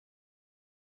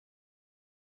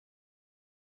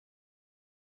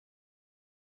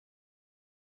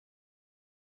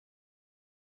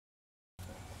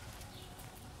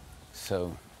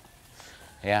So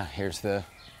yeah, here's the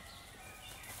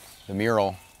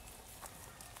mural.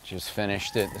 Just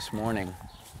finished it this morning.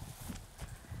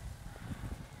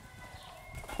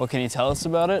 What can you tell us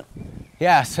about it?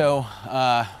 Yeah, so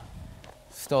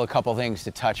still a couple things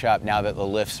to touch up now that the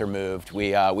lifts are moved.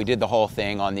 We did the whole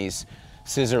thing on these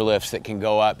scissor lifts that can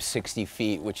go up 60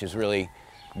 feet, which is really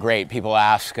great. People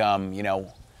ask,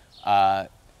 yeah,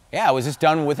 was this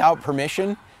done without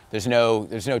permission? There's no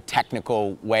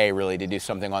technical way really to do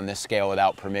something on this scale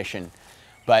without permission.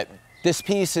 But this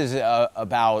piece is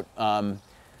about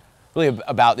really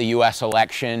about the U.S.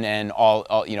 election and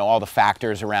all the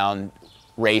factors around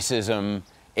racism,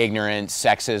 ignorance,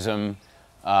 sexism,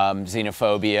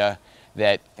 xenophobia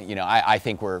that I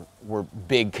think were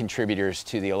big contributors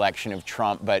to the election of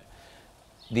Trump. But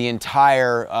the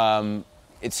entire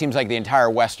it seems like the entire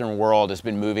Western world has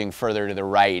been moving further to the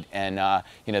right, and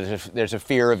there's a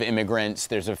fear of immigrants,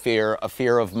 there's a fear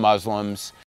of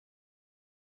Muslims.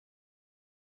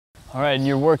 All right, and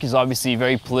your work is obviously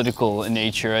very political in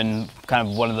nature, and kind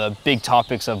of one of the big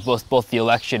topics of both the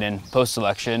election and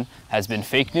post-election has been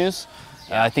fake news.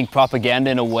 I think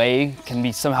propaganda in a way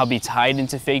can somehow be tied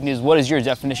into fake news. What is your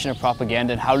definition of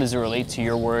propaganda, and how does it relate to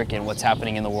your work and what's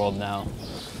happening in the world now?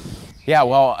 Yeah,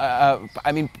 well,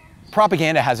 I mean,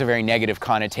 propaganda has a very negative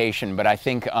connotation, but I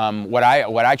think what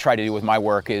I try to do with my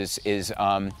work is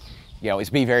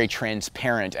be very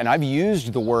transparent. And I've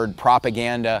used the word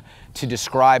propaganda to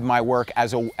describe my work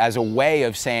as a way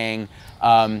of saying,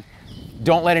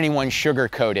 don't let anyone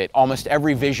sugarcoat it. Almost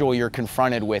every visual you're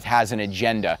confronted with has an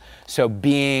agenda. So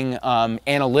being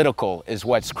analytical is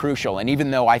what's crucial. And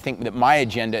even though I think that my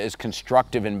agenda is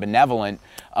constructive and benevolent,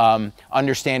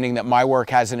 understanding that my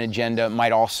work has an agenda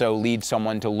might also lead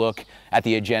someone to look at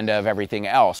the agenda of everything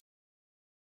else.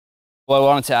 What I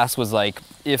wanted to ask was,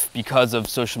 if because of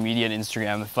social media and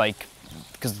Instagram,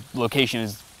 because location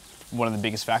is one of the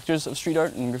biggest factors of street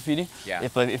art and graffiti, yeah.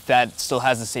 If that still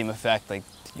has the same effect,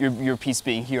 your piece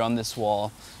being here on this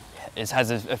wall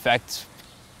has an effect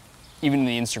even in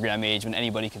the Instagram age when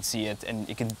anybody can see it, and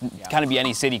it can kind of be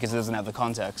any city because it doesn't have the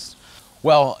context.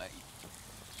 Well,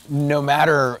 no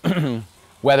matter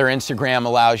whether Instagram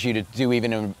allows you to do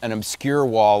even an obscure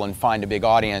wall and find a big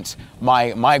audience,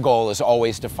 my goal is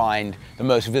always to find the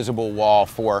most visible wall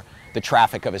for the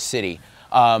traffic of a city.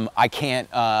 I can't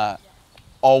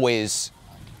always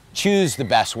choose the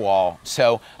best wall,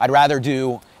 so I'd rather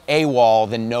do a wall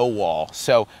than no wall.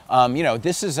 So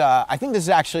this is I think this is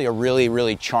actually a really,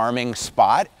 really charming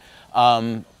spot.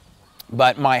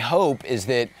 But my hope is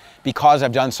that because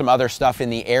I've done some other stuff in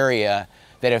the area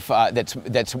that if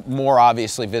that's more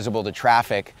obviously visible to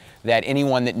traffic, that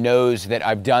anyone that knows that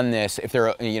I've done this, if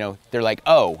they're they're like,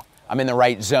 oh, I'm in the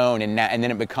right zone, and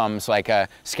then it becomes like a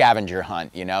scavenger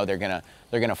hunt. They're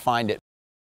gonna find it.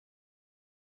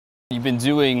 You've been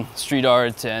doing street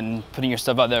art and putting your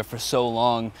stuff out there for so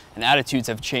long, and attitudes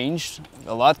have changed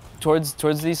a lot towards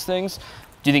these things.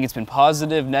 Do you think it's been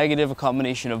positive, negative, a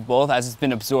combination of both, as it's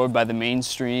been absorbed by the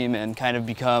mainstream and kind of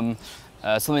become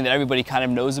something that everybody kind of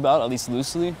knows about, at least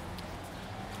loosely?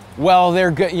 Well, they're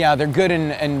good. Yeah, they're good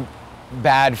and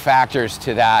bad factors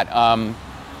to that.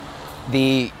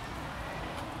 The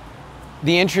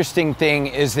interesting thing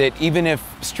is that even if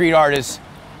street art is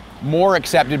more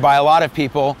accepted by a lot of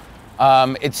people,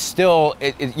 it's still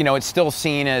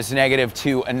seen as negative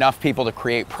to enough people to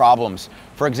create problems.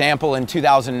 For example, in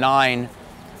 2009,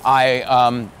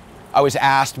 I was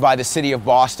asked by the city of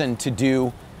Boston to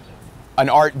do an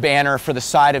art banner for the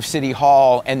side of City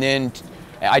Hall, and then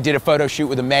I did a photo shoot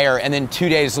with the mayor, and then 2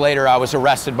 days later I was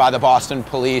arrested by the Boston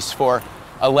police for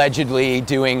allegedly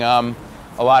doing a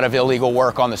lot of illegal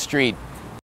work on the street.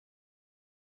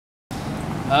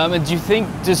 And do you think,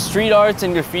 does street art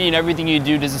and graffiti and everything you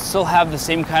do, does it still have the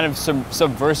same kind of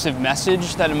subversive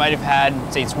message that it might have had,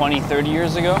 say, 20, 30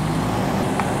 years ago?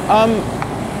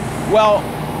 Well,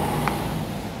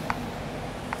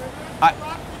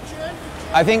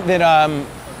 I think that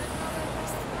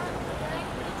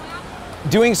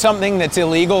doing something that's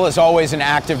illegal is always an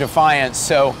act of defiance.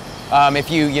 So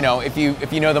if you know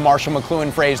the Marshall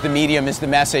McLuhan phrase, "The medium is the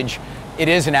message," it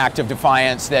is an act of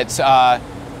defiance that's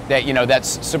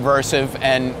subversive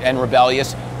and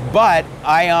rebellious. But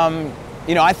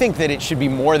I think that it should be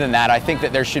more than that. I think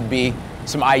that there should be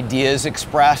some ideas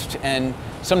expressed, and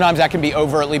sometimes that can be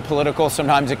overtly political.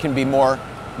 Sometimes it can be more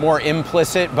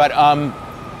implicit. But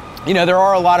there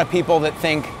are a lot of people that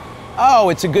think, oh,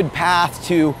 it's a good path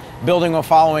to building a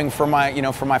following for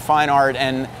my fine art,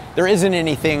 and there isn't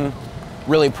anything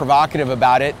really provocative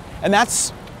about it, and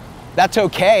that's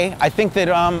okay. I think that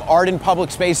art in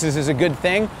public spaces is a good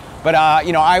thing, but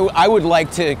I would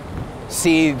like to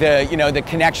see the, the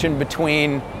connection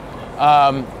between,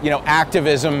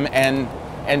 activism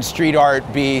and street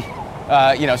art be,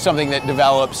 something that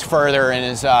develops further and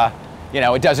is,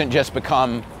 it doesn't just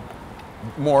become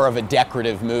more of a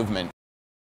decorative movement.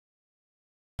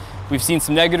 We've seen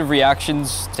some negative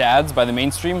reactions to ads by the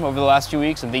mainstream over the last few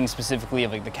weeks, and thinking specifically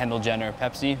of like the Kendall Jenner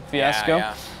Pepsi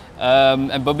fiasco.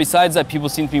 But besides that, people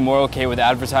seem to be more okay with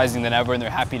advertising than ever, and they're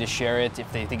happy to share it if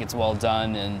they think it's well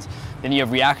done. And then you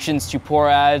have reactions to poor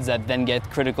ads that then get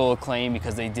critical acclaim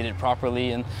because they did it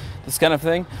properly and this kind of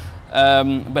thing.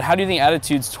 But how do you think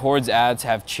attitudes towards ads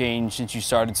have changed since you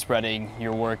started spreading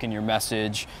your work and your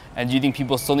message? And do you think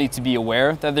people still need to be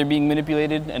aware that they're being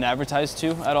manipulated and advertised to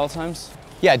at all times?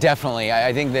 Yeah, definitely.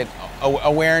 I think that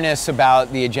awareness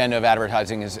about the agenda of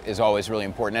advertising is always really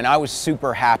important. And I was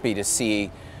super happy to see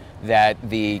that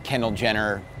the Kendall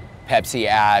Jenner Pepsi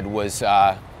ad was,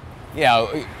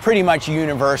 pretty much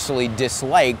universally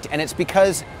disliked. And it's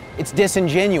because it's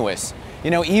disingenuous.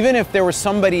 Even if there was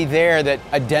somebody there that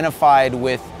identified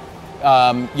with,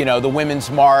 the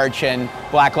Women's March and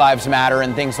Black Lives Matter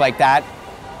and things like that,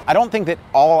 I don't think that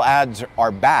all ads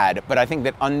are bad, but I think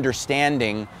that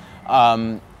understanding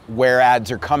where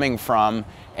ads are coming from,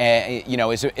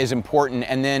 is important,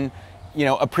 and then,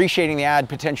 appreciating the ad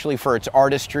potentially for its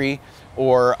artistry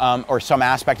or some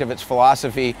aspect of its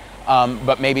philosophy,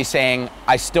 but maybe saying,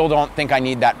 I still don't think I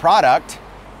need that product,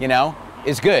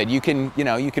 is good. You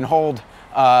can hold,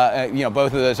 both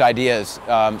of those ideas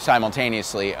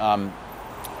simultaneously.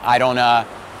 I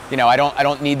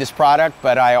don't need this product,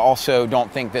 but I also don't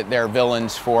think that they're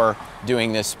villains for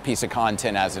doing this piece of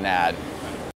content as an ad.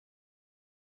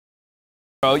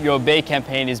 Your Obey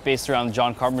campaign is based around the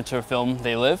John Carpenter film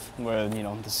They Live, where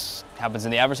this happens in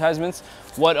the advertisements.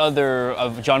 What other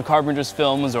of John Carpenter's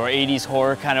films or 80s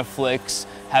horror kind of flicks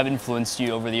have influenced you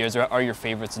over the years, or are your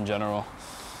favorites in general?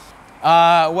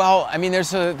 Well, I mean,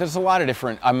 there's a lot of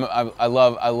different. I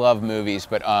love movies,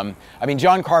 but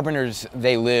John Carpenter's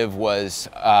They Live was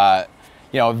a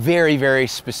very, very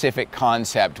specific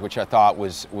concept, which I thought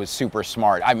was super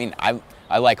smart. I mean, I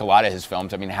like a lot of his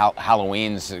films. I mean,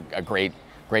 Halloween's a great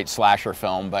slasher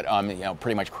film, but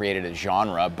pretty much created a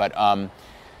genre. But I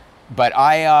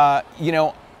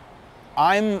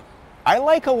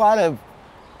like a lot of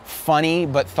funny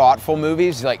but thoughtful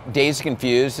movies. Like Dazed and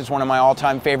Confused is one of my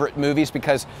all-time favorite movies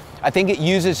because I think it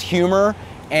uses humor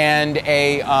and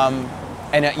a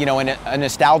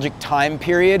nostalgic time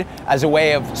period as a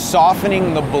way of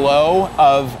softening the blow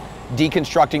of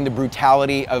deconstructing the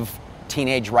brutality of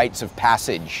teenage rites of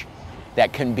passage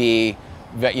that can be,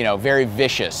 very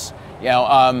vicious.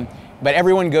 But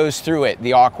everyone goes through it,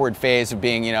 the awkward phase of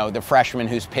being, the freshman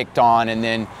who's picked on, and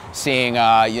then seeing,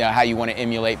 how you want to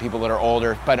emulate people that are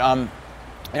older. But,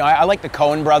 I like the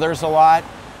Coen brothers a lot.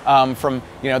 From,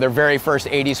 their very first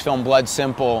 80s film, Blood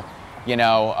Simple,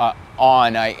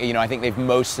 on. I think they've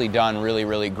mostly done really,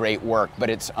 really great work. But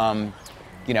it's,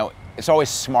 it's always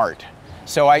smart.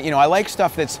 So I like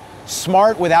stuff that's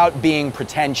smart without being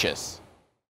pretentious.